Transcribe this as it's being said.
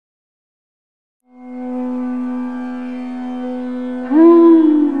Om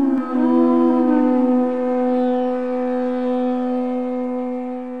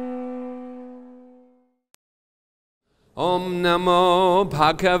Namo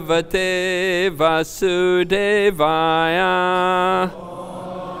Bhagavate Vasudevaya.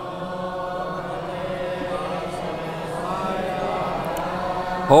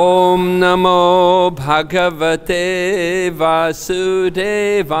 Om Namo Bhagavate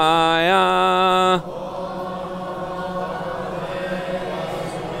Vasudevaya.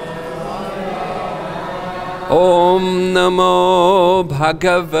 Om Namo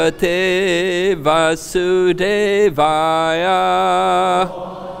Bhagavate Vasudevaya.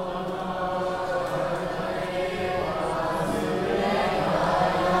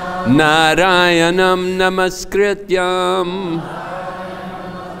 Narayanam Namaskrityam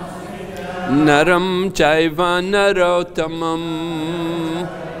Naram Chaiva Narottamam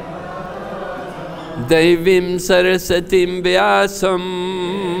Devim Sarasatim Vyasam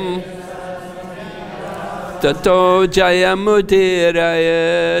Tato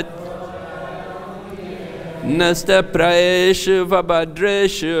Jayamudirayat Nasta Praeshu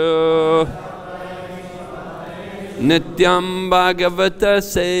Vabhadreshu Nityam Bhagavata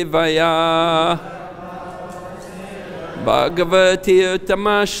Sevaya Bhagavati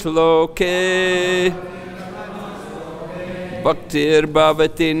Utamashloke Bhaktir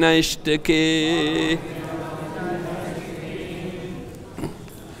Bhavati Naishtaki.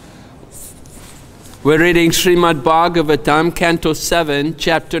 We're reading Srimad Bhagavatam, Canto 7,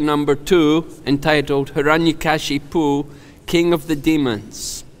 Chapter number 2, entitled Hiranyakashipu, King of the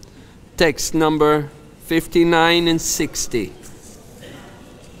Demons. Text number 59 and 60.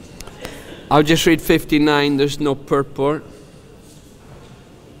 I'll just read 59, there's no purport.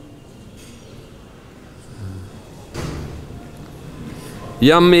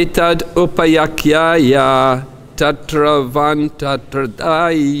 Yamitad upayakyaya tatravan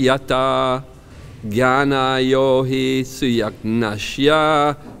tatradayata Jnana yohi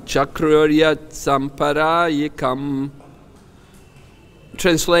suyagnashya chakruryat samparayikam.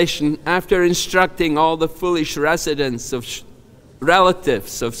 Translation: after instructing all the foolish relatives of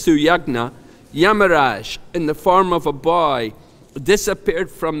Suyagna, Yamaraj, in the form of a boy,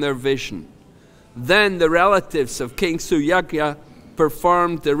 disappeared from their vision. Then the relatives of King Suyagna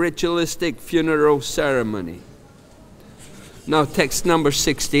performed the ritualistic funeral ceremony. Now text number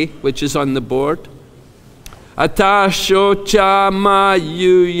 60, which is on the board. Atashocha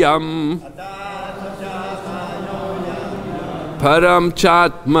mayuyam param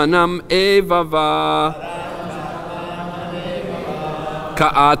chatmanam evava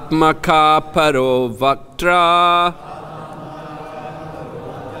ka atmaka paro vaktra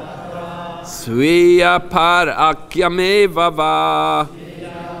sviya par akyamevava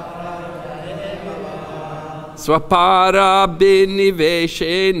Swapara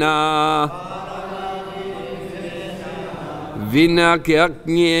biniveshena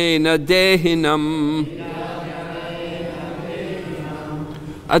Vinagyajnena dehinam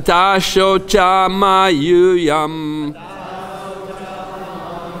Atashocha mayuyam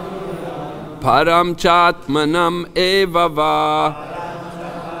Param chatmanam evava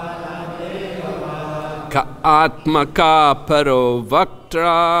Ka atmaka paro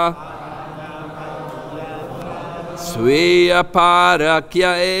vaktra Sviya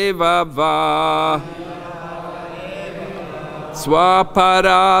parakya eva va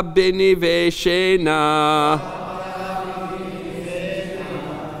Swapara biniveshena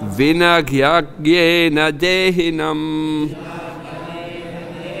Vinagyajnena dehinam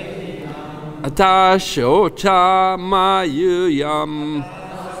Atashocha mayuyam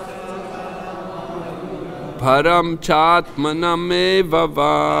Param chatmanam eva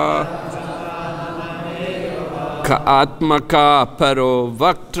va Ka atmaka paro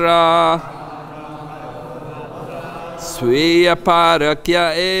vaktra Sviya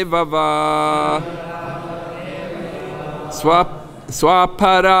parakya eva va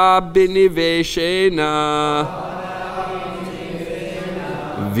Swapara biniveshena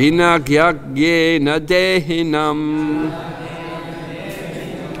Vinagyajnena dehinam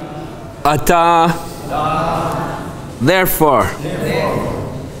Ata Therefore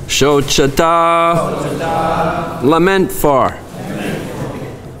Shochata, lament for.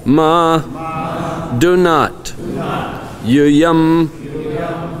 Ma, do not. Yuyam,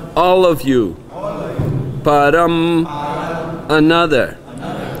 all of you. Param, another.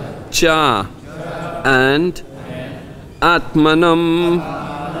 Cha, and. Atmanam,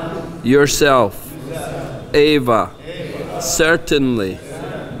 yourself. Eva, certainly.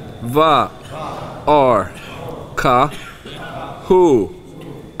 Va, or. Ka, who.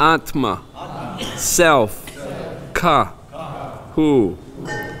 Atma, self, ka, who,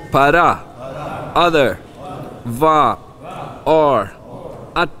 para, other, va, or,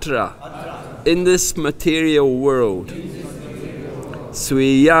 atra, in this material world,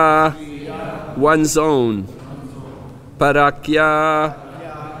 swiya, one's own, parakya,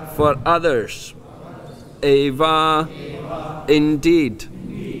 for others, eva, indeed,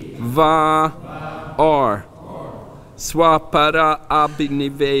 va, or, swapara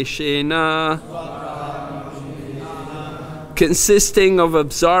abhiniveshena, consisting of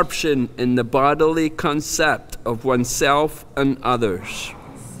absorption in the bodily concept of oneself and others.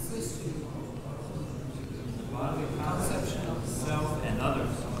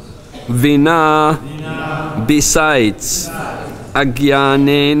 Vina, besides,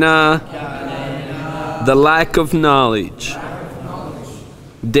 agyanena, the lack of knowledge,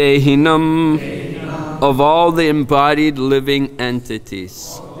 dehinam, of all the embodied living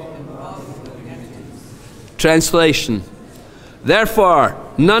entities. Translation. Therefore,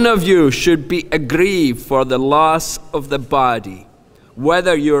 none of you should be aggrieved for the loss of the body,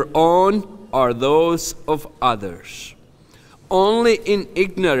 whether your own or those of others. Only in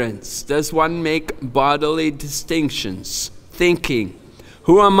ignorance does one make bodily distinctions, thinking,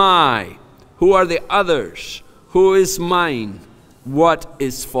 who am I? Who are the others? Who is mine? What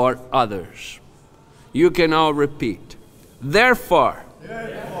is for others? You can all repeat. Therefore,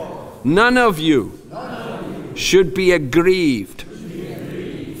 none of you should be aggrieved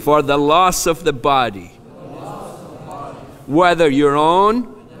for the loss of the body, whether your own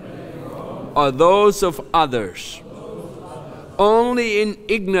or those of others. Only in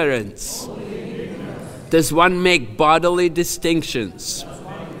ignorance does one make bodily distinctions,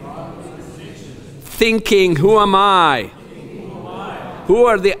 thinking, who am I? Who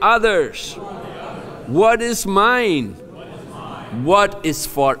are the others? What is mine? What is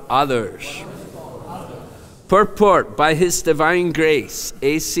for others? Purport by His Divine Grace,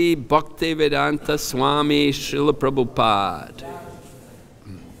 A.C. Bhakti Swami Srila Prabhupada.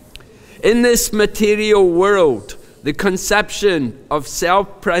 In this material world, the conception of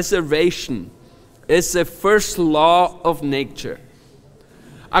self-preservation is the first law of nature.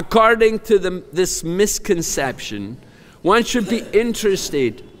 According to this misconception, one should be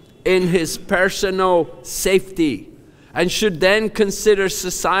interested in his personal safety and should then consider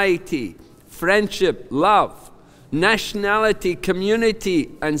society, friendship, love, nationality,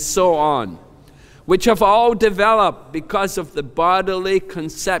 community, and so on, which have all developed because of the bodily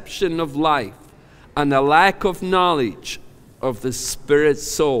conception of life and a lack of knowledge of the spirit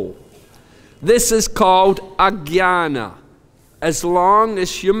soul. This is called ajnana. As long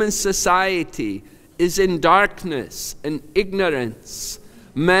as human society is in darkness and ignorance,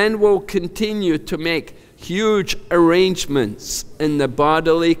 men will continue to make huge arrangements in the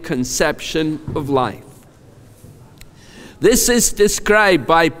bodily conception of life. This is described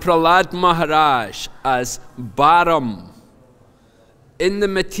by Prahlad Maharaj as bharam. In the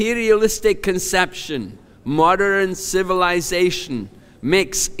materialistic conception, modern civilization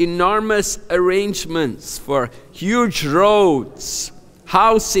makes enormous arrangements for huge roads,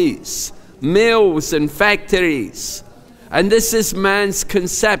 houses, mills, and factories. And this is man's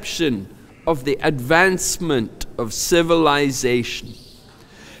conception of the advancement of civilization.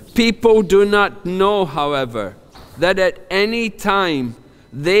 People do not know, however, that at any time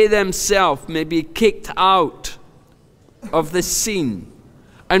they themselves may be kicked out of the scene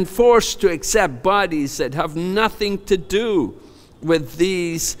and forced to accept bodies that have nothing to do with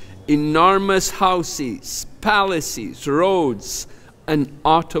these enormous houses, palaces, roads, and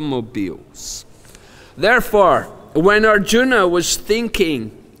automobiles. Therefore, when Arjuna was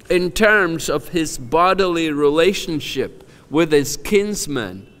thinking in terms of his bodily relationship with his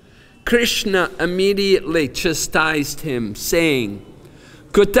kinsman, Krishna immediately chastised him, saying,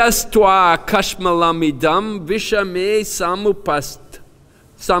 Kutastva kashmalamidam vishame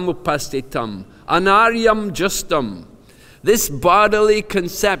samupastitam anaryam justam. This bodily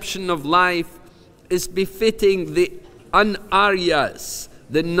conception of life is befitting the unaryas,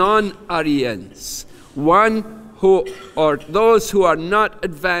 the non-Aryans, those who are not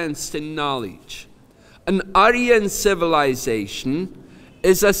advanced in knowledge. An Aryan civilization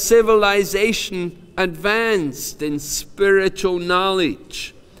is a civilization advanced in spiritual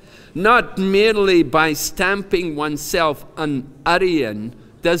knowledge. Not merely by stamping oneself an Aryan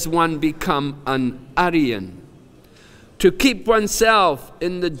does one become an Aryan. To keep oneself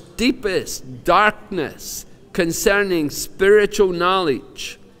in the deepest darkness concerning spiritual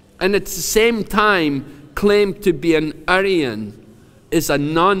knowledge, and at the same time claim to be an Aryan, is a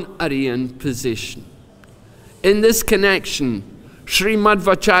non-Aryan position. In this connection, Sri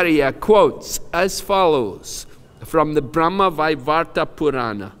Madhvacharya quotes as follows from the Brahma Vaivarta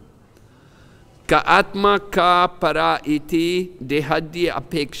Purana. Ka atma ka para iti dehadya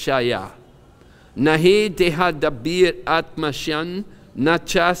apekshaya. Nahi dehadabir atmasyan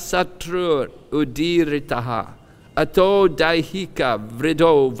nacha satrur udiritaha. Ato daihika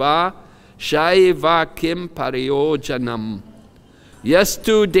vridova shaiva kim pariyojanam.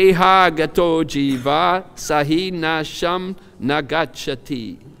 Yastu deha gato jiva sahi nasham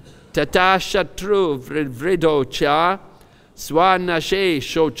nagachati. Tata shatru vrido cha swanashe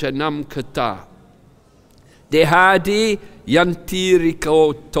shochanam kata. Dehadi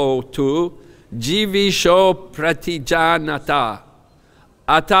yantiriko totu jivisho pratijanata.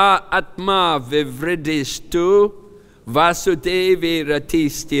 Ata atma vivridistu vasudevi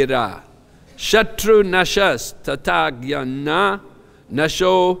ratistira. Shatru nashas tatagyana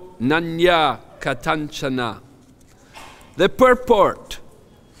nasho nanya katanchana. The purport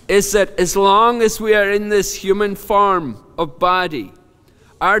is that as long as we are in this human form of body,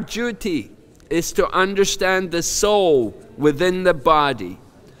 our duty is to understand the soul within the body.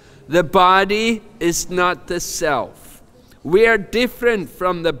 The body is not the self. We are different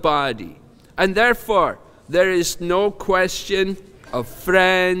from the body, and therefore there is no question of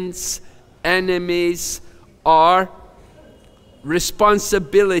friends, enemies, or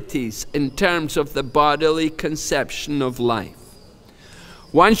responsibilities in terms of the bodily conception of life.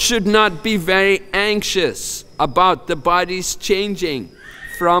 One should not be very anxious about the body's changing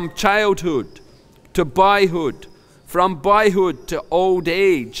from childhood to boyhood, from boyhood to old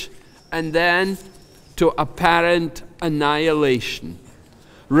age, and then to apparent annihilation.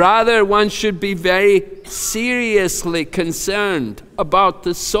 Rather, one should be very seriously concerned about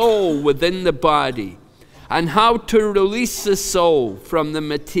the soul within the body and how to release the soul from the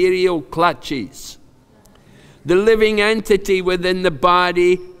material clutches. The living entity within the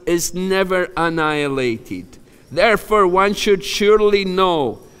body is never annihilated. Therefore, one should surely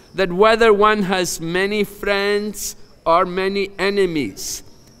know that whether one has many friends or many enemies,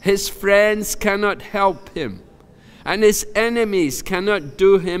 his friends cannot help him, and his enemies cannot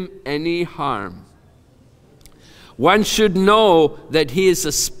do him any harm. One should know that he is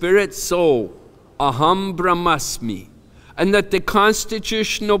a spirit soul, aham brahmasmi, and that the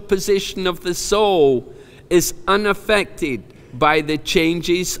constitutional position of the soul is unaffected by the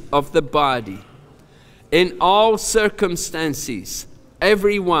changes of the body. In all circumstances,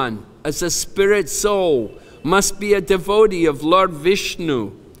 everyone, as a spirit soul, must be a devotee of Lord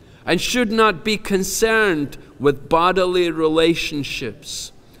Vishnu and should not be concerned with bodily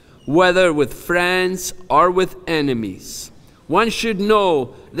relationships, whether with friends or with enemies. One should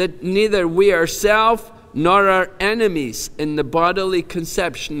know that neither we ourselves nor our enemies in the bodily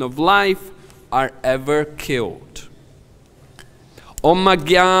conception of life are ever killed. Om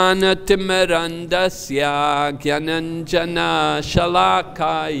Jnana Timirandasya Jnananjana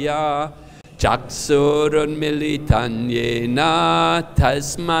Shalakaya Chaksurun Militanyena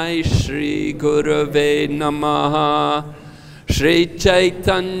Tasmai Shri Gurave Namaha Shri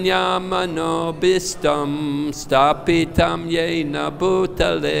Chaitanya Manobhistam Stapitam Yena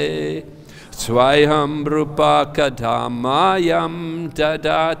Bhutale Swayam Rupa Kadhamayam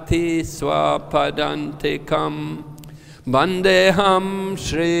Dadati Swapadantikam Vandeham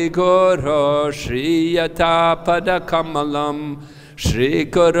Shri Guru Shri Yata Padakamalam Shri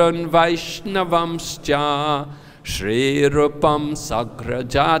Gurun Vaishnavamscha Shri Rupam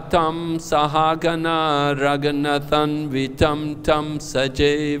Sagrajatam Sahagana Raghunathan Vitam Tam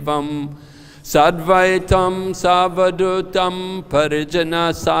Sajevam Sadvaitam Savadutam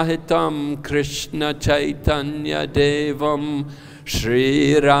Parijana Sahitam Krishna Chaitanya Devam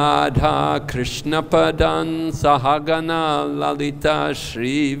Shri Radha Krishna Padan Sahagana Lalita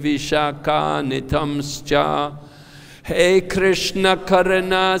Shri Vishaka Nitamscha Hey Krishna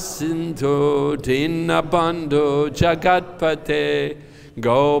Karana Sindhu Dinabandhu Jagatpate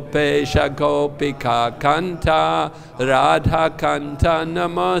Gopesha Gopika Kanta Radha Kanta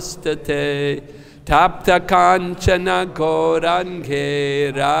Namastate Tapta Kanchana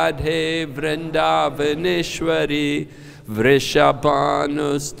Gaurange Radhe Vrindavaneshwari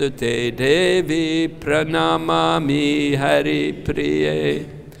Vrishabhanustate Devi Pranamami Hari Priye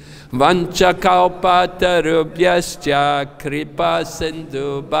Vanchakalpatarubhyascha Kripa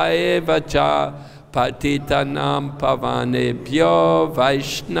Sindhu Bhaevacha Patitanam Pavanebhyo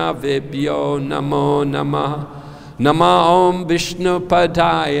Vaishnavebhyo Namo Namah Nama Om Vishnu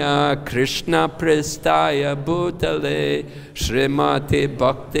Padaya Krishna Prestaya Bhutale Srimati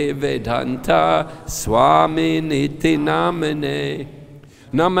Bhakti Vedanta Swami Niti Namane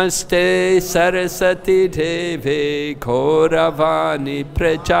Namaste Sarasati Devi Kauravani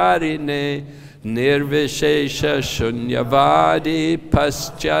Pracharine Nirvishesha Shunyavadi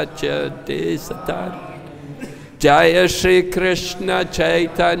Paschatya Desatari. Jaya Shri Krishna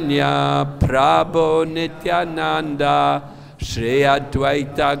Chaitanya Prabhu Nityananda Shri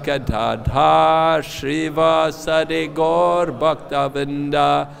Advaita Gadadhar Srivasadi Gaur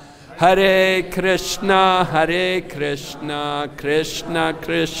Bhaktavinda. Hare Krishna, Krishna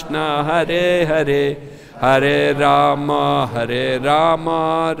Krishna, Hare Hare, Hare Rama,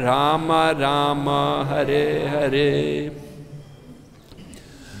 Rama Rama, Hare Hare.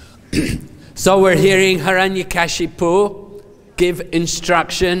 So we're hearing Hiranyakashipu give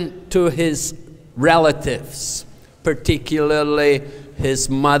instruction to his relatives, particularly his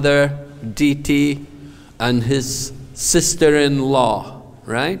mother, Diti, and his sister-in-law.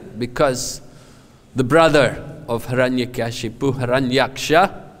 Right? Because the brother of Hiranyakashipu,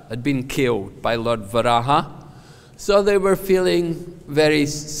 Hiranyaksha, had been killed by Lord Varaha. So they were feeling very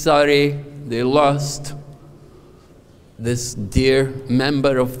sorry. They lost this dear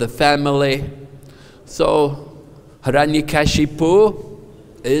member of the family. So Hiranyakashipu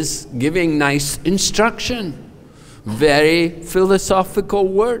is giving nice instruction, very philosophical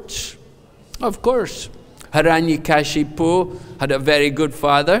words. Of course, Hiranyakashipu had a very good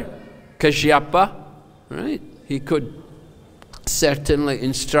father, Kashyapa, right? He could certainly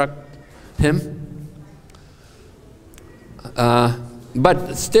instruct him.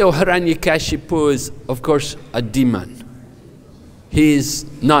 But still Hiranyakashipu is, of course, a demon. He is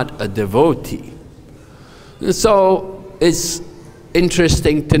not a devotee. So it's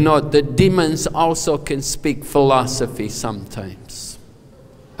interesting to note that demons also can speak philosophy sometimes.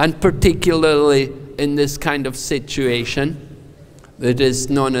 And particularly in this kind of situation, that is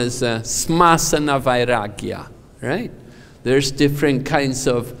known as smasana vairagya, right? There's different kinds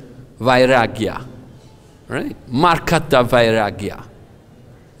of vairagya, right? Markata vairagya,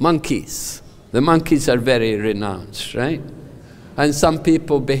 monkeys. The monkeys are very renounced, right? And some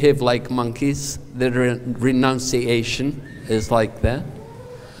people behave like monkeys. The renunciation is like that.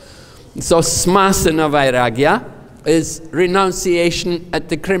 So smasana vairagya is renunciation at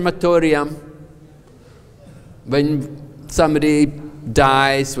the crematorium. When somebody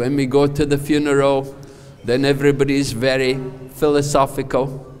dies, when we go to the funeral, then everybody is very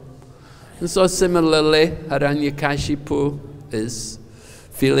philosophical. And so similarly, Hiranyakashipu is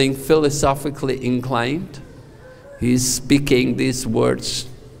feeling philosophically inclined. He's speaking these words,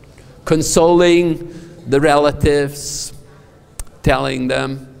 consoling the relatives, telling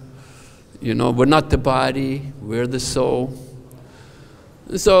them, you know, we're not the body, we're the soul.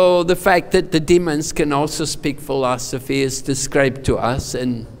 So the fact that the demons can also speak philosophy is described to us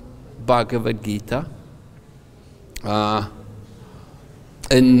in Bhagavad Gita.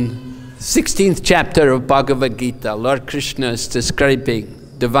 In 16th chapter of Bhagavad Gita, Lord Krishna is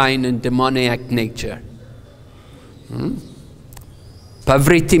describing divine and demoniac nature.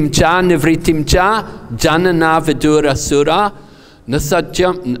 Pavritim cha nivritim cha janana vidura sura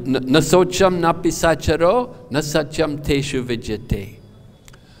nasocham napisacharo nasatyam teshu vijate.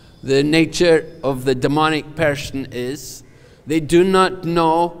 The nature of the demonic person is they do not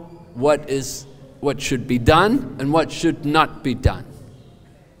know what should be done and what should not be done.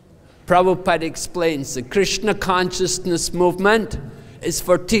 Prabhupada explains the Krishna consciousness movement is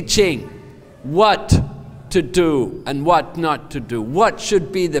for teaching what to do and what not to do. What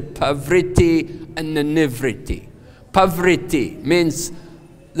should be the pavriti and the nivriti. Pavriti means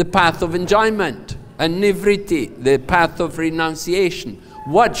the path of enjoyment, and nivriti, the path of renunciation.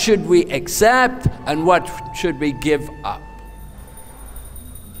 What should we accept and what should we give up?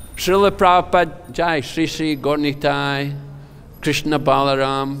 Srila Prabhupada Jai, Shri Shri Gaurnitai, Krishna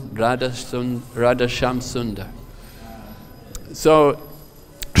Balaram, Radha Sham Sundar. So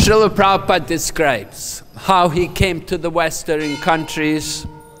Srila Prabhupada describes how he came to the Western countries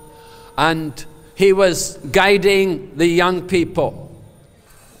and he was guiding the young people.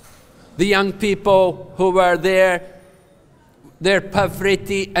 The young people who were there, their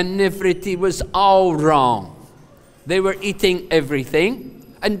pavriti and nivriti was all wrong. They were eating everything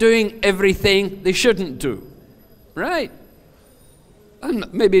and doing everything they shouldn't do, right?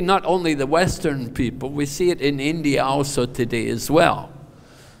 And maybe not only the Western people, we see it in India also today as well.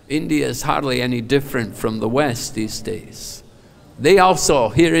 India is hardly any different from the West these days. They also,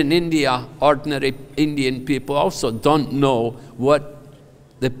 here in India, ordinary Indian people also don't know what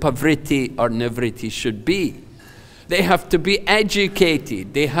the pavriti or nivriti should be. They have to be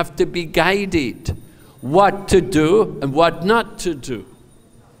educated, they have to be guided what to do and what not to do.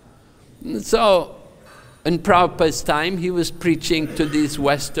 And so, in Prabhupada's time, he was preaching to these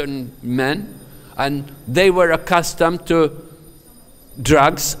Western men, and they were accustomed to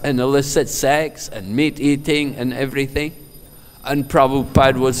drugs and illicit sex and meat eating and everything. And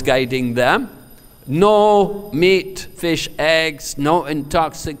Prabhupada was guiding them. No meat, fish, eggs, no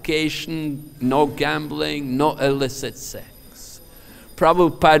intoxication, no gambling, no illicit sex.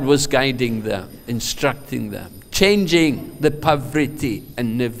 Prabhupada was guiding them, instructing them, changing the pavriti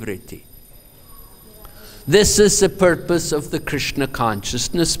and nivriti. This is the purpose of the Krishna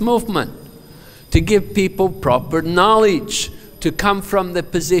consciousness movement, to give people proper knowledge, to come from the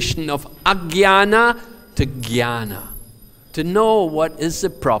position of ajnana to jnana, to know what is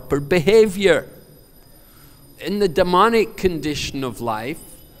the proper behavior. In the demonic condition of life,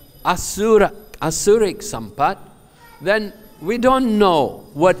 asuric sampat, then we don't know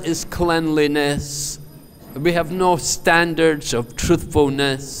what is cleanliness. We have no standards of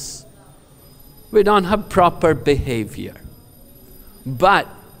truthfulness. We don't have proper behavior. But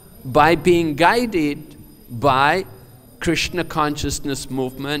by being guided by Krishna consciousness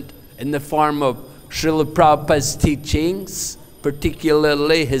movement in the form of Srila Prabhupada's teachings,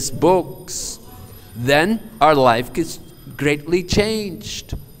 particularly his books, then our life gets greatly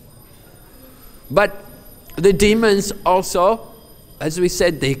changed. But the demons also, as we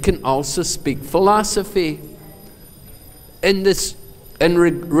said, they can also speak philosophy. In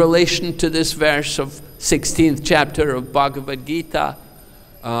relation to this verse of 16th chapter of Bhagavad Gita,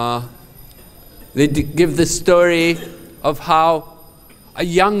 they give the story of how a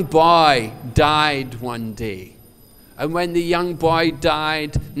young boy died one day. And when the young boy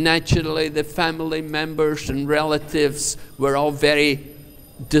died, naturally the family members and relatives were all very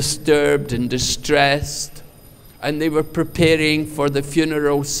disturbed and distressed. And they were preparing for the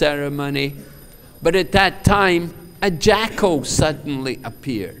funeral ceremony. But at that time, a jackal suddenly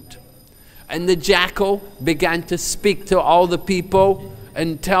appeared. And the jackal began to speak to all the people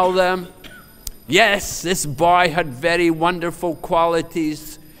and tell them, yes, this boy had very wonderful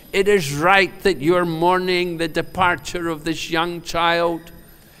qualities. It is right that you're mourning the departure of this young child.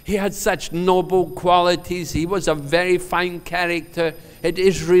 He had such noble qualities. He was a very fine character. It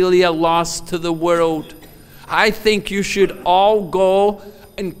is really a loss to the world. I think you should all go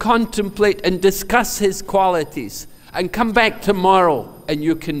and contemplate and discuss his qualities and come back tomorrow and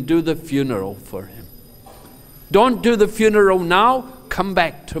you can do the funeral for him. Don't do the funeral now, come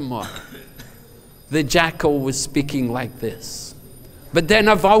back tomorrow. The jackal was speaking like this. But then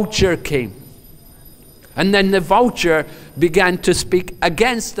a vulture came. And then the vulture began to speak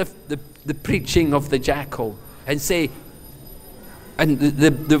against the preaching of the jackal and say, and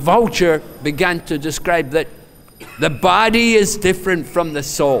the vulture began to describe that the body is different from the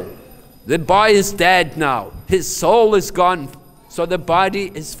soul. The boy is dead now. His soul is gone, so the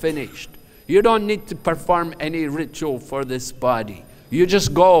body is finished. You don't need to perform any ritual for this body. You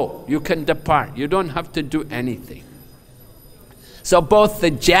just go, you can depart. You don't have to do anything. So both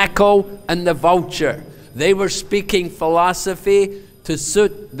the jackal and the vulture, they were speaking philosophy to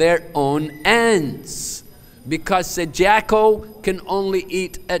suit their own ends. Because the jackal can only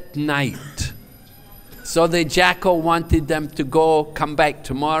eat at night. So the jackal wanted them to go, come back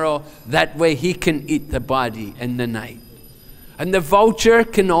tomorrow. That way he can eat the body in the night. And the vulture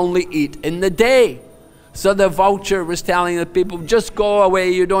can only eat in the day. So the vulture was telling the people, just go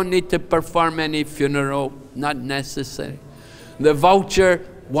away. You don't need to perform any funeral. Not necessary. The vulture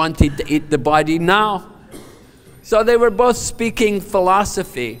wanted to eat the body now. So they were both speaking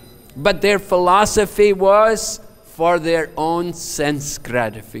philosophy, but their philosophy was for their own sense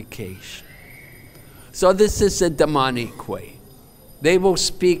gratification. So this is a demonic way. They will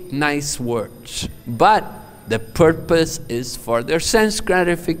speak nice words, but the purpose is for their sense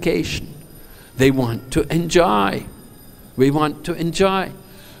gratification. They want to enjoy. We want to enjoy.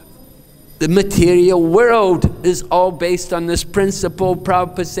 The material world is all based on this principle.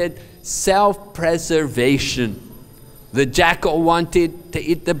 Prabhupada said, self-preservation. The jackal wanted to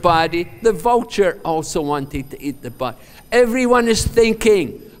eat the body. The vulture also wanted to eat the body. Everyone is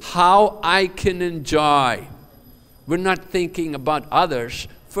thinking how I can enjoy. We're not thinking about others.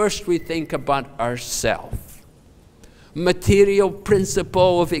 First we think about ourselves. Material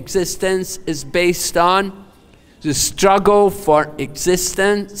principle of existence is based on the struggle for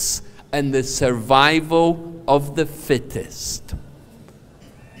existence and the survival of the fittest.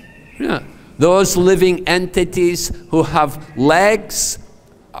 Yeah. Those living entities who have legs,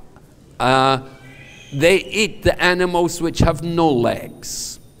 they eat the animals which have no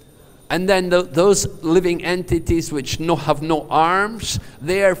legs. And then those living entities which have no arms,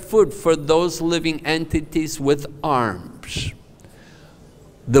 they are food for those living entities with arms.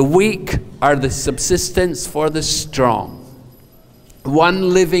 The weak are the subsistence for the strong.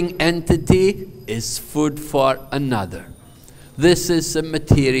 One living entity is food for another. This is the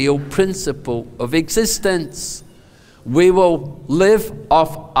material principle of existence. We will live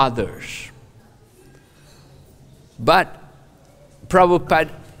off others. But Prabhupada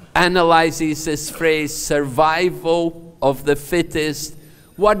analyzes this phrase, survival of the fittest.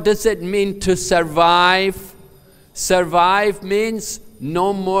 What does it mean to survive? Survive means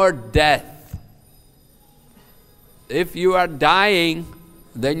no more death. If you are dying,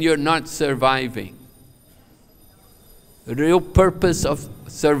 then you're not surviving. The real purpose of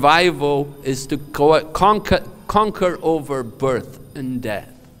survival is to conquer over birth and death.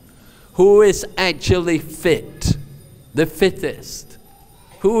 Who is actually fit? The fittest.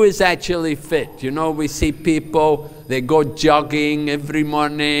 Who is actually fit? You know, we see people, they go jogging every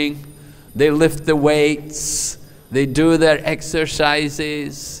morning, they lift the weights, they do their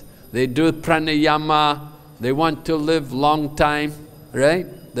exercises, they do pranayama, they want to live long time, right?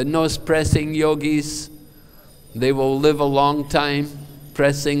 The nose-pressing yogis, they will live a long time,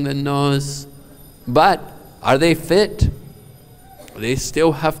 pressing the nose. But are they fit? They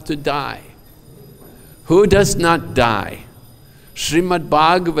still have to die. Who does not die? Srimad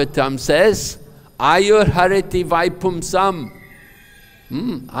Bhagavatam says, Ayur hariti vaipumsam.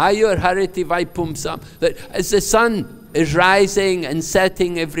 Ayur hariti vaipumsam. That as the sun is rising and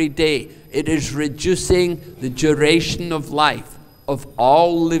setting every day, it is reducing the duration of life of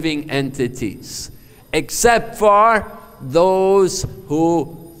all living entities, except for those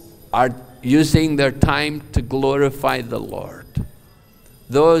who are using their time to glorify the Lord.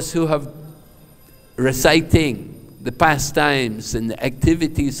 Those who have reciting the pastimes and the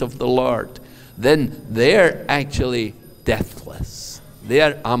activities of the Lord, then they're actually deathless. They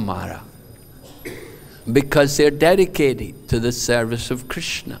are amara, because they're dedicated to the service of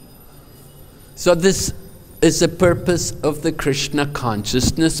Krishna. So this is the purpose of the Krishna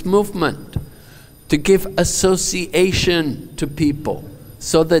consciousness movement, to give association to people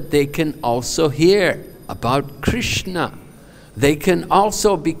so that they can also hear about Krishna. They can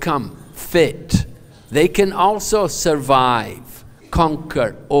also become fit. They can also survive,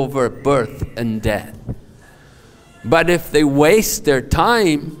 conquer over birth and death. But if they waste their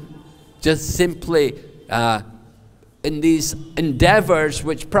time just simply in these endeavors,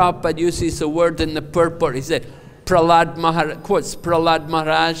 which Prabhupada uses the word in the purport, he said, Prahlad Maharaj, quotes Prahlad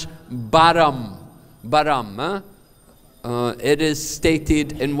Maharaj, Baram. Baram. It is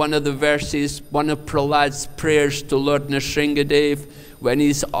stated in one of the verses, one of Prahlad's prayers to Lord Nrsingadev, when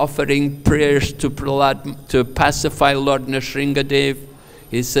he's offering prayers to Prahlad to pacify Lord Nrsingadev.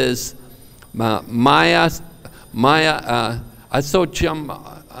 He says, Maya asocham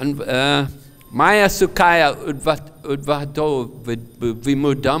Maya sukaya udvato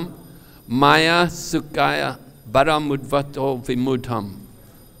vimudam, Maya sukaya baram udvato vimudam.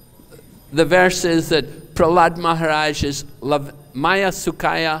 The verse is that Prahlad Maharaj is love, Maya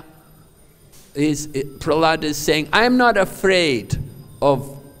sukaya, Prahlad is saying, I am not afraid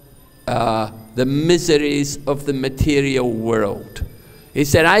of the miseries of the material world. He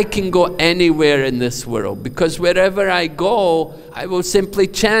said, I can go anywhere in this world, because wherever I go, I will simply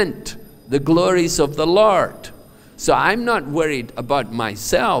chant the glories of the Lord. So I'm not worried about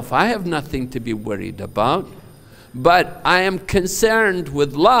myself. I have nothing to be worried about. But I am concerned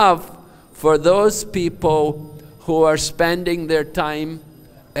with love for those people who are spending their time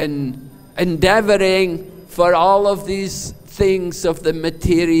in endeavoring for all of these things of the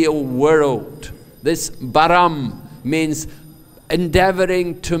material world. This baram means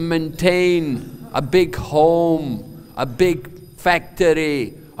endeavoring to maintain a big home, a big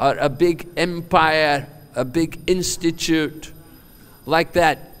factory, or a big empire, a big institute. Like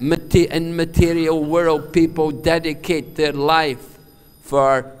that, in material world, people dedicate their life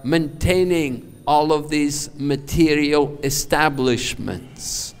for maintaining all of these material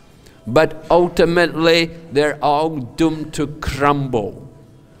establishments. But ultimately, they're all doomed to crumble.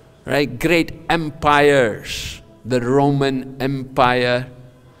 Right? Great empires, the Roman Empire,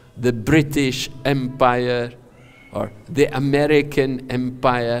 the British Empire, or the American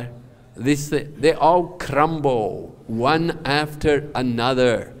Empire, they all crumble one after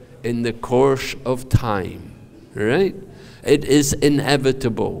another in the course of time. Right? It is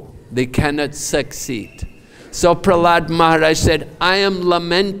inevitable. They cannot succeed. So Prahlad Maharaj said, I am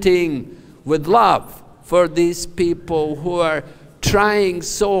lamenting with love for these people who are trying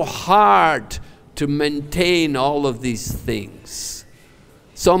so hard to maintain all of these things.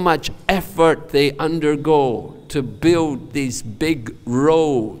 So much effort they undergo to build these big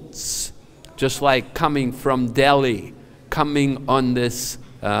roads, just like coming from Delhi, coming on this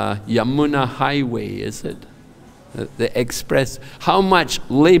Yamuna highway, is it? The express. How much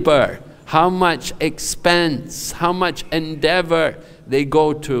labor, how much expense, how much endeavor they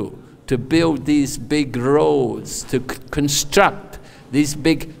go to build these big roads, to construct these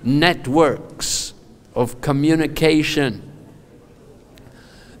big networks of communication.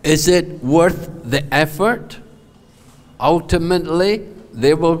 Is it worth the effort? Ultimately,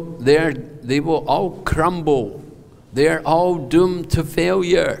 they will all crumble. They're all doomed to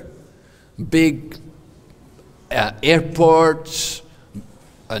failure. Big airports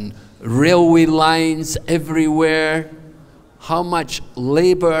and railway lines everywhere. How much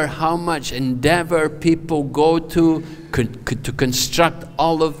labor, how much endeavor people go to construct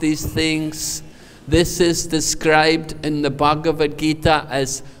all of these things. This is described in the Bhagavad Gita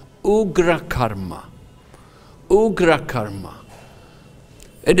as ugra karma. Ugra karma.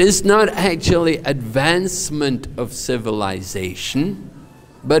 It is not actually advancement of civilization,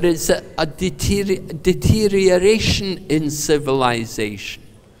 but it's a deterioration in civilization.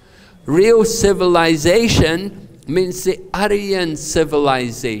 Real civilization means the Aryan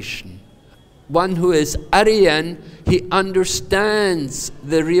civilization. One who is Aryan, he understands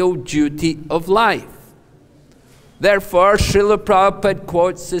the real duty of life. Therefore, Srila Prabhupada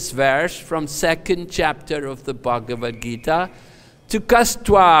quotes this verse from 2nd chapter of the Bhagavad Gita,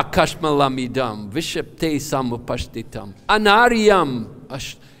 Tukastva kashmalamidam vishapte samupashtitam anaryam.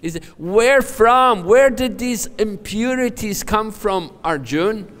 Where from? Where did these impurities come from,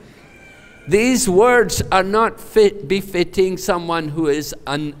 Arjun? These words are not befitting someone who is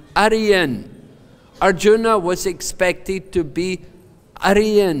an Aryan. Arjuna was expected to be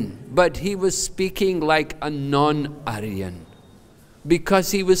Aryan, but he was speaking like a non-Aryan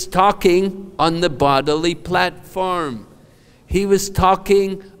because he was talking on the bodily platform. He was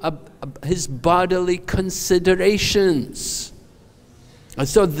talking his bodily considerations. And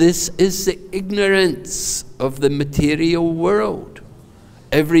so this is the ignorance of the material world.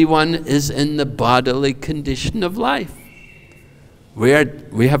 Everyone is in the bodily condition of life. We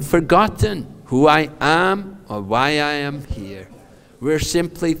have forgotten who I am or why I am here. We're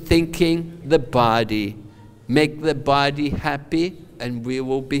simply thinking the body. Make the body happy and we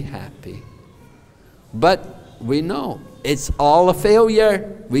will be happy. But we know it's all a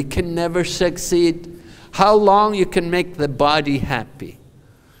failure. We can never succeed. How long you can make the body happy?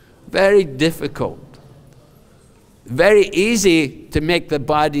 Very difficult. Very easy to make the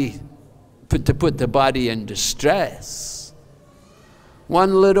body, to put the body in distress.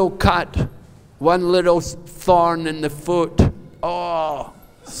 One little cut, one little thorn in the foot, oh,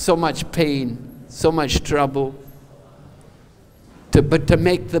 so much pain, so much trouble. But to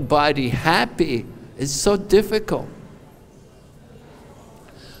make the body happy is so difficult.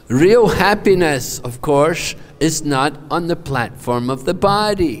 Real happiness, of course, is not on the platform of the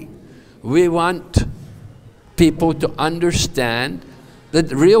body. We want people to understand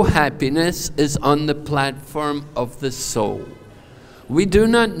that real happiness is on the platform of the soul. We do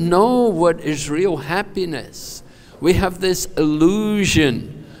not know what is real happiness. We have this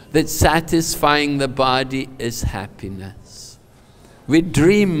illusion that satisfying the body is happiness. We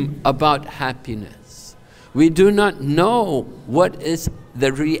dream about happiness. We do not know what is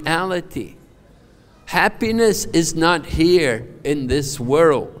the reality. Happiness is not here in this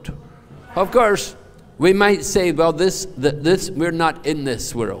world. Of course, we might say, well, we're not in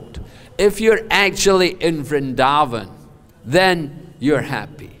this world. If you're actually in Vrindavan, then you're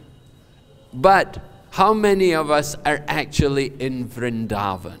happy. But how many of us are actually in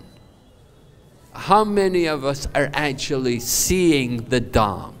Vrindavan? How many of us are actually seeing the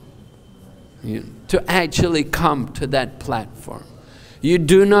Dham? To actually come to that platform. You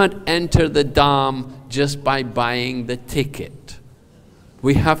do not enter the Dham just by buying the ticket.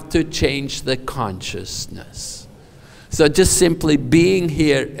 We have to change the consciousness. So just simply being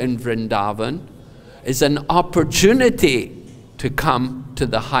here in Vrindavan is an opportunity to come to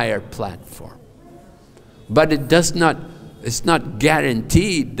the higher platform. But it's not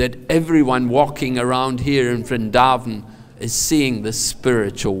guaranteed that everyone walking around here in Vrindavan is seeing the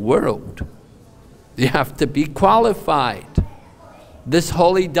spiritual world. You have to be qualified. This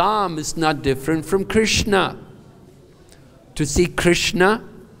holy Dham is not different from Krishna. To see Krishna,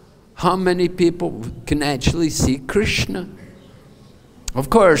 how many people can actually see Krishna? Of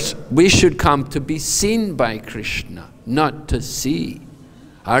course, we should come to be seen by Krishna, not to see.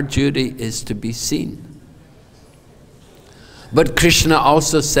 Our duty is to be seen. But Krishna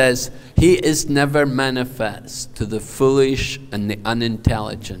also says, he is never manifest to the foolish and the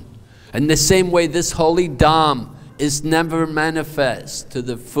unintelligent. In the same way, this holy Dham is never manifest to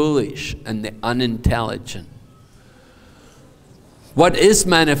the foolish and the unintelligent. What is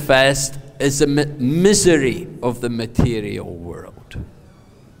manifest is the misery of the material world.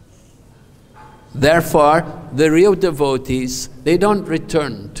 Therefore, the real devotees, they don't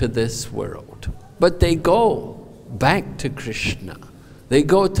return to this world, but they go back to Krishna. They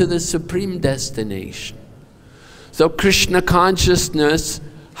go to the supreme destination. So Krishna consciousness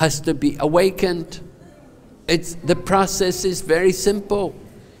has to be awakened. The process is very simple.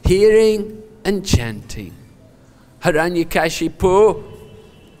 Hearing and chanting. Hiranyakashipu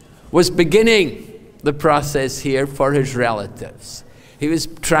was beginning the process here for his relatives. He was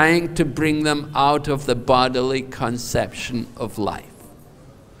trying to bring them out of the bodily conception of life.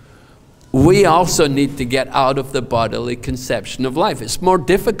 We also need to get out of the bodily conception of life. It's more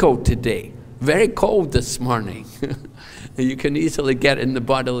difficult today. Very cold this morning. You can easily get in the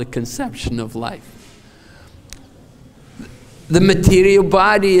bodily conception of life. The material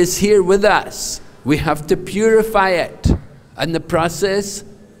body is here with us. We have to purify it. And the process,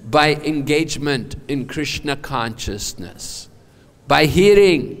 by engagement in Krishna consciousness. By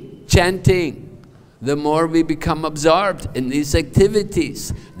hearing, chanting, the more we become absorbed in these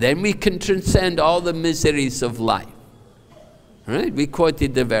activities, then we can transcend all the miseries of life. Right? We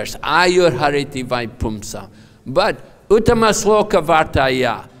quoted the verse, Ayur hariti vaipumsa. But uttama sloka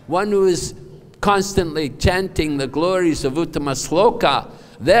vartaya, one who is constantly chanting the glories of uttama sloka,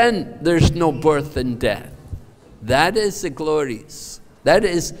 then there's no birth and death. That is the glories. That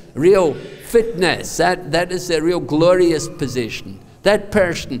is real fitness. That is a real glorious position. That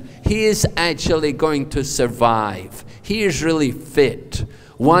person, he is actually going to survive. He is really fit.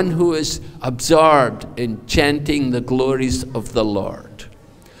 One who is absorbed in chanting the glories of the Lord.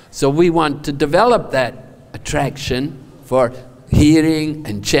 So we want to develop that attraction for hearing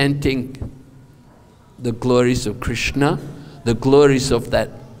and chanting the glories of Krishna, the glories of that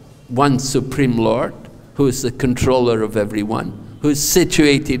one Supreme Lord, who is the controller of everyone, who is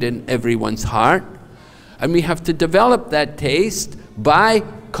situated in everyone's heart. And we have to develop that taste by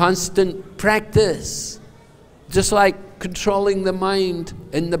constant practice. Just like controlling the mind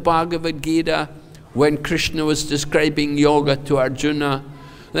in the Bhagavad Gita, when Krishna was describing yoga to Arjuna,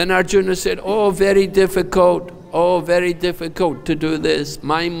 then Arjuna said, oh, very difficult to do this.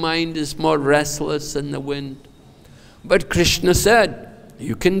 My mind is more restless than the wind. But Krishna said,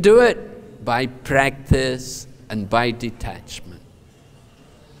 you can do it by practice and by detachment.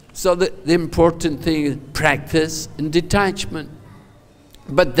 So the important thing is practice and detachment.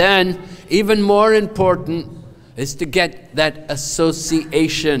 But then, even more important is to get that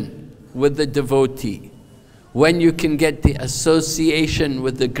association with the devotee. When you can get the association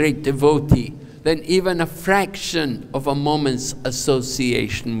with the great devotee, then even a fraction of a moment's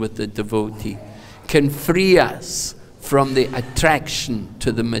association with the devotee can free us from the attraction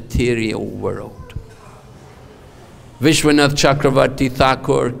to the material world. Vishwanath Chakravarti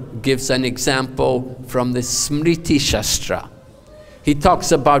Thakur gives an example from the Smriti Shastra. He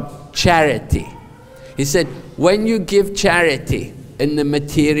talks about charity. He said, when you give charity in the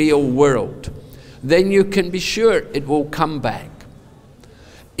material world, then you can be sure it will come back.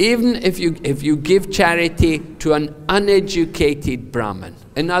 Even if you give charity to an uneducated Brahmin,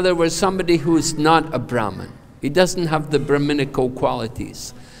 in other words, somebody who is not a Brahmin, he doesn't have the Brahminical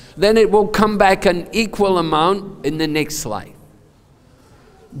qualities, then it will come back an equal amount in the next life.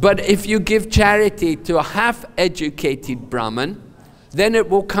 But if you give charity to a half-educated Brahmin, then it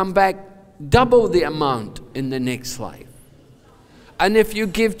will come back double the amount in the next life. And if you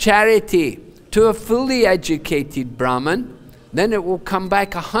give charity to a fully educated Brahmin, then it will come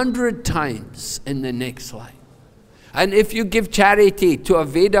back 100 times in the next life. And if you give charity to a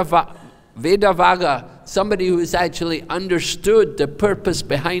Vedavaga, somebody who has actually understood the purpose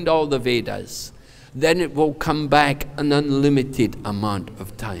behind all the Vedas, then it will come back an unlimited amount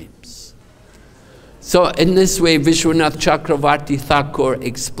of times. So in this way, Vishwanath Chakravarti Thakur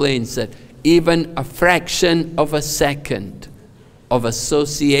explains that even a fraction of a second of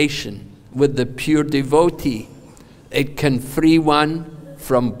association with the pure devotee, it can free one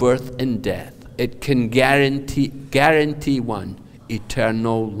from birth and death. It can guarantee one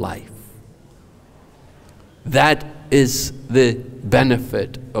eternal life. That is the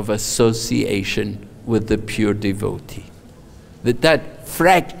benefit of association with the pure devotee.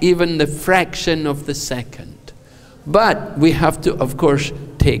 Even the fraction of the second. But we have to, of course,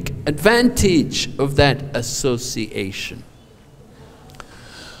 take advantage of that association.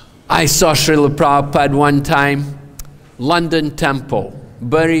 I saw Srila Prabhupada one time, London Temple,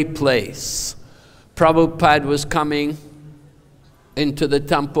 Bury Place. Prabhupada was coming into the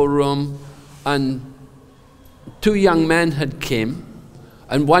temple room, and two young men had came,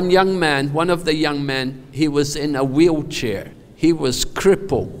 and one of the young men, he was in a wheelchair. He was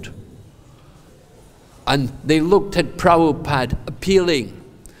crippled. And they looked at Prabhupada appealing.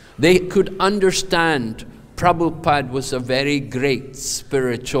 They could understand Prabhupada was a very great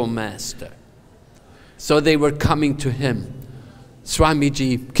spiritual master. So they were coming to him.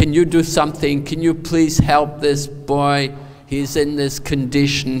 Swamiji, can you do something? Can you please help this boy? He's in this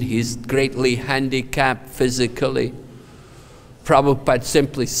condition. He's greatly handicapped physically. Prabhupada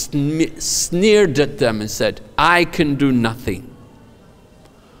simply sneered at them and said, I can do nothing.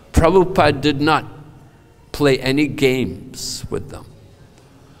 Prabhupada did not play any games with them.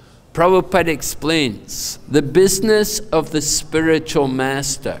 Prabhupada explains, the business of the spiritual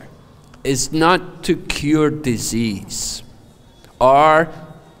master is not to cure disease or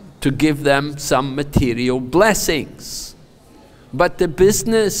to give them some material blessings. But the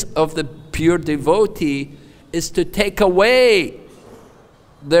business of the pure devotee is to take away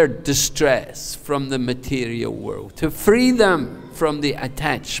their distress from the material world, to free them from the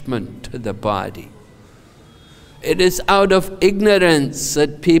attachment to the body. It is out of ignorance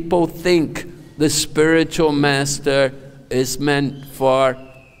that people think the spiritual master is meant for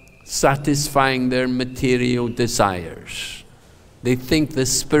satisfying their material desires. They think the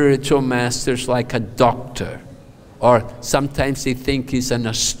spiritual master is like a doctor, or sometimes they think he's an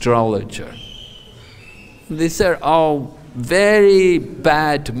astrologer. These are all very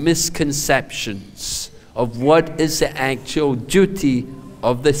bad misconceptions of what is the actual duty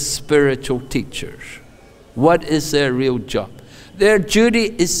of the spiritual teachers. What is their real job? Their duty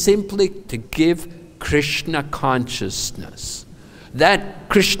is simply to give Krishna consciousness. That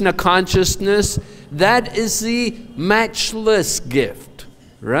Krishna consciousness, that is the matchless gift,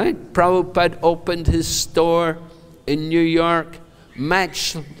 right? Prabhupada opened his store in New York,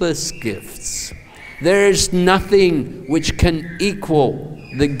 matchless gifts. There is nothing which can equal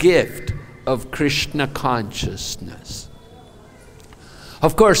the gift of Krishna consciousness.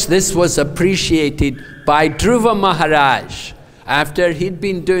 Of course, this was appreciated by Dhruva Maharaj after he'd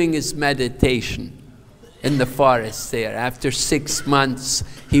been doing his meditation in the forest there. After 6 months,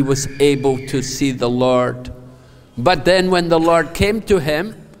 he was able to see the Lord. But then when the Lord came to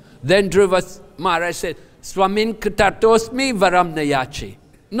him, then Dhruva Maharaj said, Swamin Kritartosmi Varam Nayachi.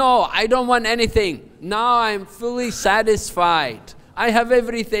 No, I don't want anything. Now I'm fully satisfied. I have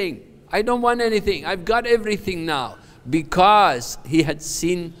everything. I don't want anything. I've got everything now. Because he had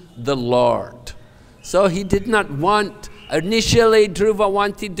seen the Lord. So he did not want, initially Dhruva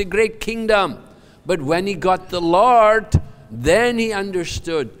wanted the great kingdom. But when he got the Lord, then he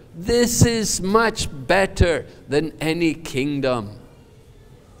understood, this is much better than any kingdom.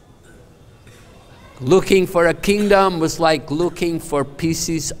 Looking for a kingdom was like looking for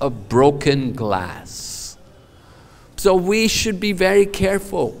pieces of broken glass. So we should be very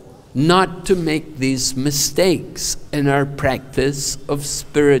careful not to make these mistakes in our practice of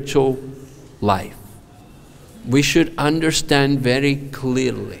spiritual life. We should understand very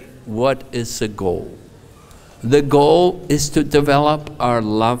clearly what is the goal. The goal is to develop our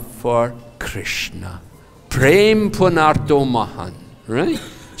love for Krishna. Prem Punarto Mahan, right?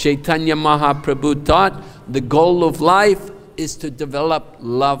 Chaitanya Mahaprabhu taught the goal of life is to develop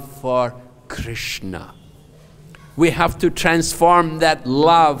love for Krishna. We have to transform that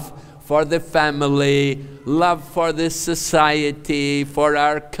love for the family, love for the society, for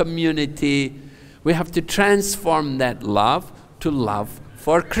our community. We have to transform that love to love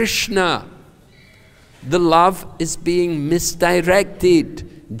for Krishna. The love is being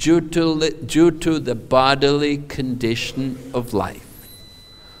misdirected due to the bodily condition of life.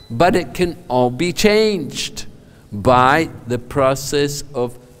 But it can all be changed by the process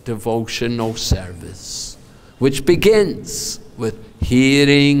of devotional service, which begins with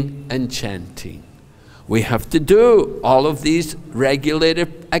hearing and chanting. We have to do all of these regular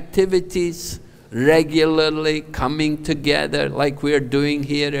activities, regularly coming together like we are doing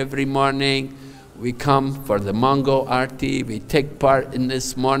here every morning. We come for the Mongol Arti, we take part in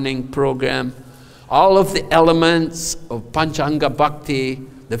this morning program. All of the elements of Panchanga Bhakti,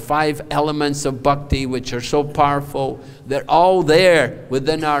 the 5 elements of Bhakti which are so powerful, they're all there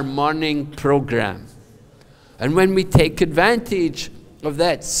within our morning program. And when we take advantage of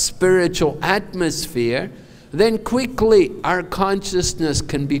that spiritual atmosphere, then quickly our consciousness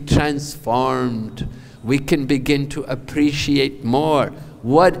can be transformed. We can begin to appreciate more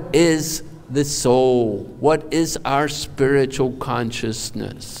what is the soul, what is our spiritual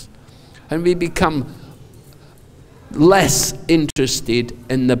consciousness. And we become less interested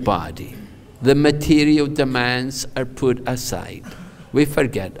in the body. The material demands are put aside. We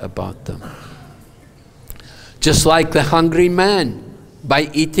forget about them. Just like the hungry man, by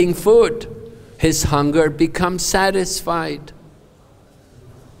eating food, his hunger becomes satisfied.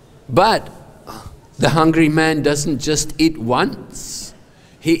 But the hungry man doesn't just eat once.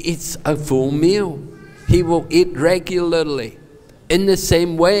 he eats a full meal. He will eat regularly. In the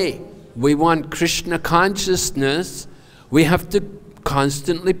same way, we want Krishna consciousness, we have to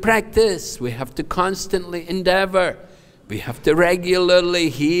constantly practice, we have to constantly endeavor, we have to regularly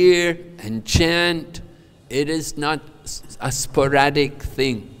hear and chant. It is not a sporadic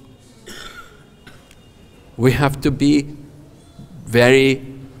thing. We have to be very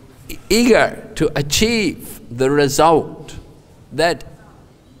eager to achieve the result. That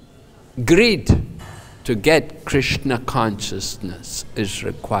greed to get Krishna consciousness is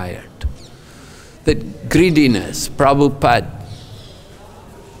required. That greediness, Prabhupada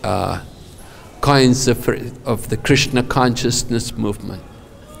coins of the Krishna consciousness movement.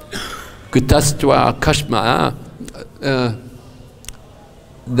 Kutastva kashma,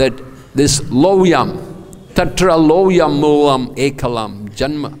 that this loyam, tatra loyam mulam ekalam,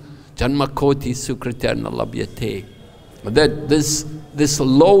 janma koti sukriterna labhyate. That this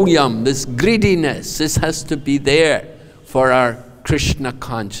loyam, this greediness, this has to be there for our Krishna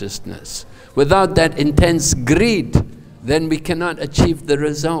consciousness. Without that intense greed, then we cannot achieve the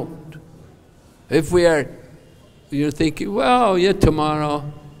result. If you're thinking, well, yeah,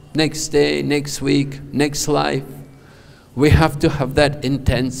 tomorrow, next day, next week, next life, we have to have that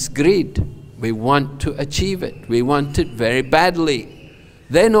intense greed. We want to achieve it. We want it very badly.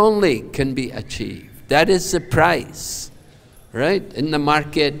 Then only can be achieved. That is the price, right? In the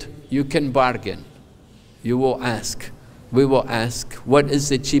market, you can bargain. You will ask. We will ask, what is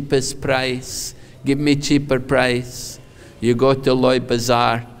the cheapest price? Give me cheaper price. You go to Loy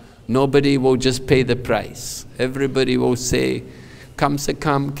Bazaar, nobody will just pay the price. Everybody will say, kam se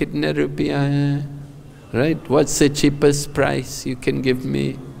kam kitne rupiya hai? Right? What's the cheapest price you can give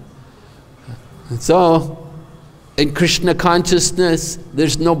me? So, in Krishna consciousness,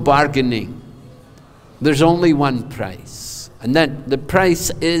 there's no bargaining. There's only one price. And that the price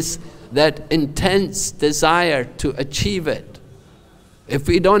is that intense desire to achieve it. If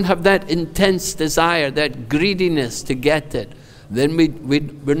we don't have that intense desire, that greediness to get it, then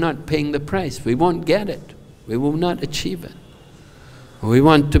we're not paying the price. We won't get it. We will not achieve it. We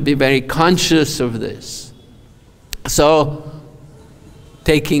want to be very conscious of this. So,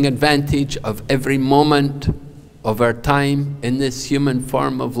 taking advantage of every moment of our time in this human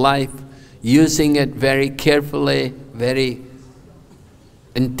form of life, using it very carefully, very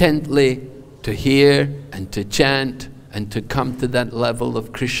intently to hear and to chant and to come to that level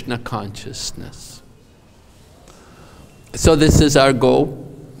of Krishna consciousness. So this is our goal.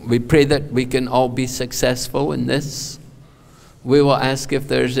 We pray that we can all be successful in this. We will ask if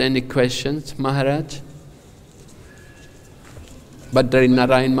there's any questions, Maharaj. Badri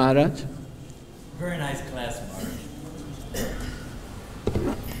Narayan Maharaj. Very nice class, Maharaj.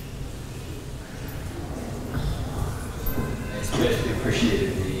 I especially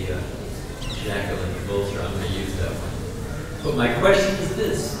appreciated the jackal and the vulture. I'm going to use that one. But my question is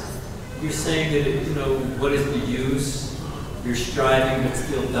this. You're saying that, what is the use? You're striving but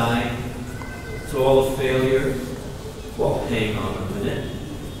still dying. It's all a failure. Well, hang on a minute.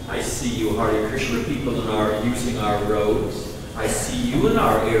 I see you Hare Krishna people using our roads. I see you in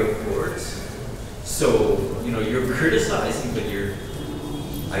our airports. So, you're criticizing, but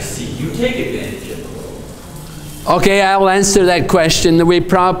I see you take advantage of the road. Okay, I'll answer that question the way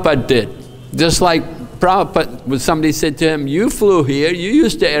Prabhupada did. Just like Prabhupada, when somebody said to him, you flew here, you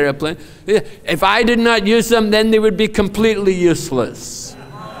used the airplane. If I did not use them, then they would be completely useless.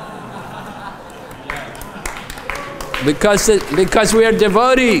 Because we are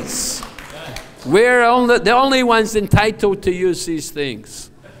devotees. We're the only ones entitled to use these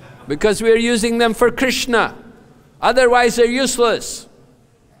things. Because we're using them for Krishna. Otherwise they're useless.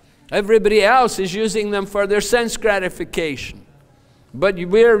 Everybody else is using them for their sense gratification. But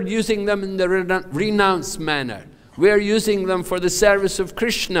we're using them in the renounced manner. We're using them for the service of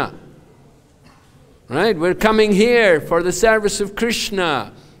Krishna. Right? We're coming here for the service of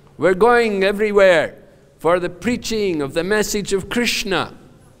Krishna. We're going everywhere for the preaching of the message of Krishna.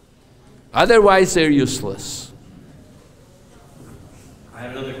 Otherwise, they're useless. I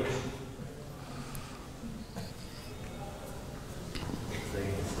have another question.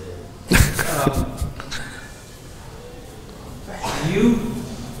 You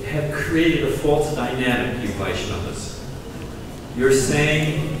have created a false dynamic, you Vaishnavas. You're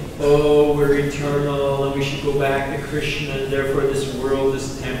saying, oh, we're eternal and we should go back to Krishna and therefore this world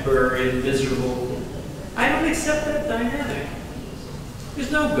is temporary and miserable. I don't accept that dynamic.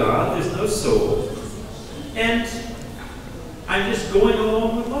 There's no God, there's no soul. And I'm just going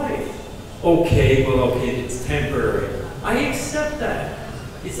along with life. Okay, it's temporary. I accept that.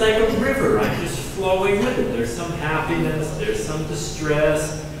 It's like a river, I'm just flowing with it. There's some happiness, there's some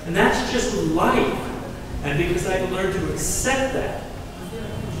distress, and that's just life. And because I've learned to accept that,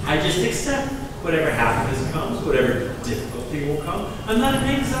 I just accept whatever happiness comes, whatever difficulty will come. I'm not in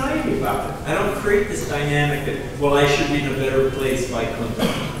anxiety about it. I don't create this dynamic that, well, I should be in a better place by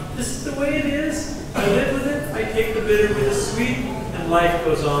complaining. This is the way it is. I live with it, I take the bitter with the sweet, and life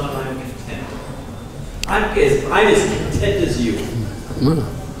goes on and I'm content. I'm as content as you.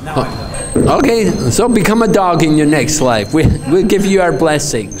 Now I'm done. Okay, so become a dog in your next life. We'll give you our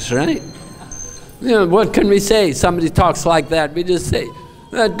blessings, right? You know, what can we say? Somebody talks like that, we just say,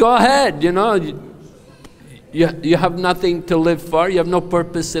 go ahead, you know. You have nothing to live for, you have no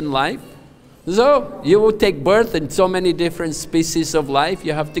purpose in life. So, you will take birth in so many different species of life,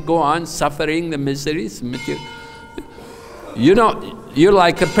 you have to go on suffering the miseries. You know, you're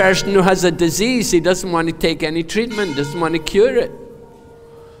like a person who has a disease, he doesn't want to take any treatment, doesn't want to cure it.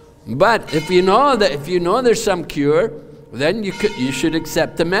 But if you know there's some cure, then you should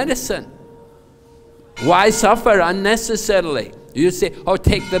accept the medicine. Why suffer unnecessarily? You say, oh,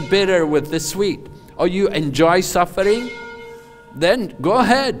 take the bitter with the sweet. Oh, you enjoy suffering? Then go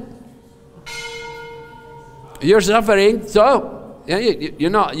ahead. You're suffering, so you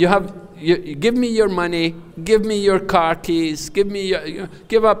know, you give me your money, give me your car keys,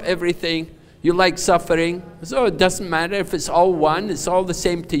 give up everything. You like suffering, so it doesn't matter if it's all one, it's all the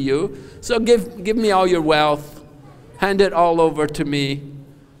same to you. So give me all your wealth, hand it all over to me.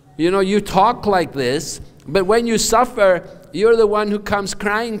 You know, you talk like this, but when you suffer, you're the one who comes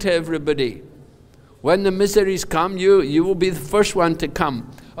crying to everybody. When the miseries come, you will be the first one to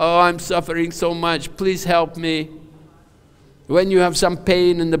come. Oh, I'm suffering so much, please help me. When you have some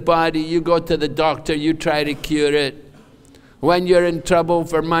pain in the body, you go to the doctor, you try to cure it. When you're in trouble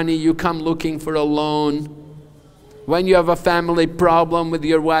for money, you come looking for a loan. When you have a family problem with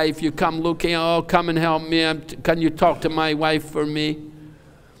your wife, you come looking, oh, come and help me, can you talk to my wife for me?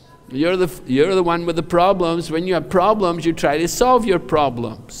 You're the one with the problems. When you have problems, you try to solve your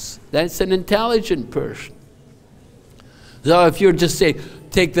problems. That's an intelligent person. So if you're just saying,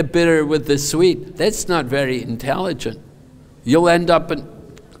 take the bitter with the sweet, that's not very intelligent. You'll end up in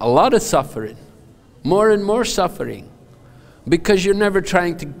a lot of suffering, more and more suffering, because you're never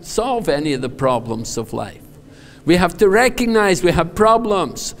trying to solve any of the problems of life. We have to recognize we have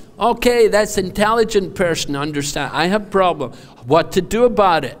problems. Okay, that's an intelligent person, understand, I have problems. What to do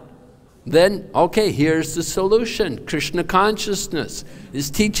about it? Then, okay, here's the solution. Krishna consciousness is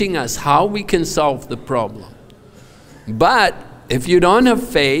teaching us how we can solve the problem. But if you don't have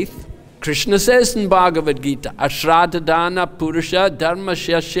faith, Krishna says in Bhagavad Gita, Ashradadana Purusha Dharma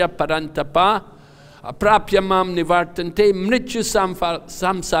Shasya Parantapa Aprapyamam Nivartante Mrityu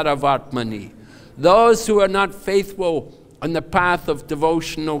Samsaravartmani. Those who are not faithful on the path of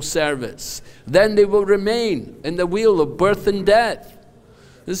devotional service, then they will remain in the wheel of birth and death.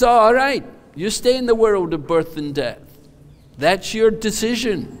 So, all right, you stay in the world of birth and death. That's your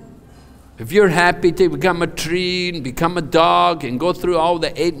decision. If you're happy to become a tree and become a dog and go through all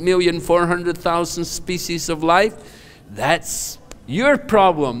the 8,400,000 species of life, that's your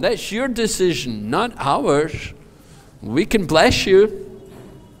problem. That's your decision, not ours. We can bless you.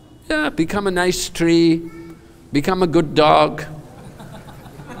 Yeah, become a nice tree, become a good dog.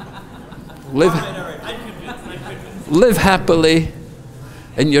 Live happily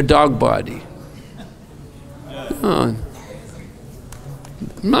in your dog body. Oh.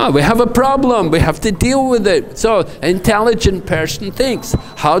 No, we have a problem, we have to deal with it. So, an intelligent person thinks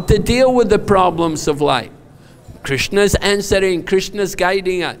how to deal with the problems of life. Krishna's answering, Krishna's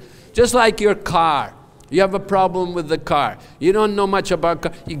guiding us. Just like your car. You have a problem with the car. You don't know much about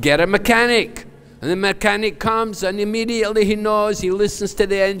car. You get a mechanic. And the mechanic comes and immediately he knows, he listens to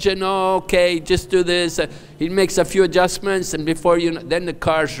the engine, oh, okay, just do this. He makes a few adjustments and before you know, then the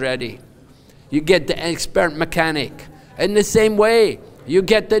car's ready. You get the expert mechanic. In the same way, you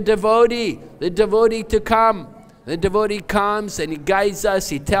get the devotee to come. The devotee comes and he guides us,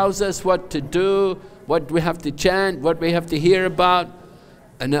 he tells us what to do, what we have to chant, what we have to hear about,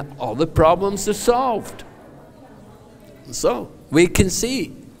 and all the problems are solved. So, we can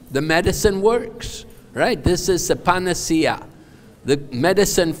see the medicine works, right? This is the panacea, the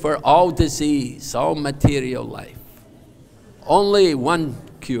medicine for all disease, all material life. Only one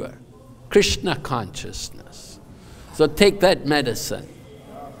cure, Krishna consciousness. So take that medicine.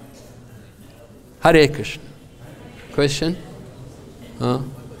 Hare Krishna. Question? Huh?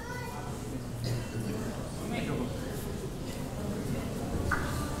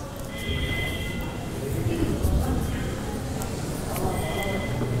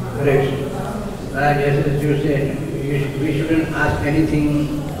 Just as you said, we shouldn't ask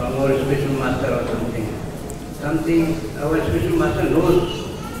anything from our spiritual master or something. Our spiritual master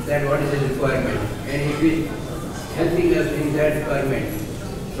knows that what is his requirement, and if he is helping us in that requirement,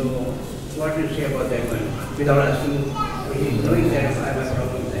 so what do you say about that one? Without asking, he is knowing that I have a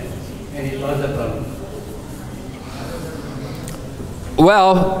problem there, and he solves the problem.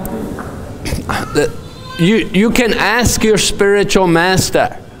 Well, you can ask your spiritual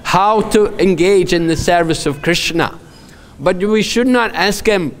master how to engage in the service of Krishna, but we should not ask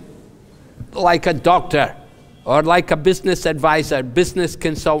him like a doctor or like a business advisor, business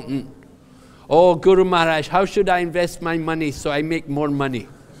consultant. Oh, Guru Maharaj, how should I invest my money so I make more money?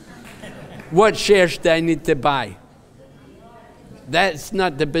 What shares do I need to buy? That's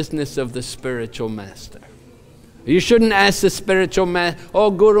not the business of the spiritual master. You shouldn't ask the spiritual master, oh,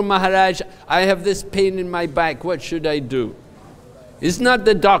 Guru Maharaj, I have this pain in my back, what should I do? It's not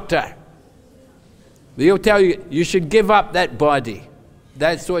the doctor. He'll tell you, you should give up that body.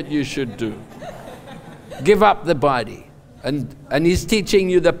 That's what you should do. Give up the body. And he's teaching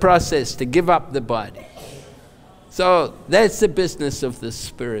you the process to give up the body. So that's the business of the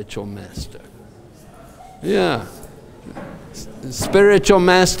spiritual master. Yeah. The spiritual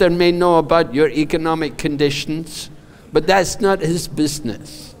master may know about your economic conditions, but that's not his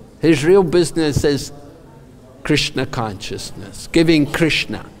business. His real business is Krishna consciousness, giving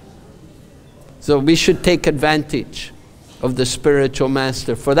Krishna. So we should take advantage of the spiritual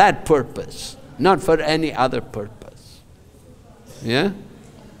master for that purpose, not for any other purpose. Yeah?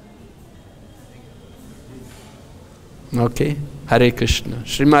 Okay. Hare Krishna.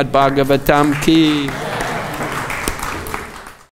 Srimad Bhagavatam ki.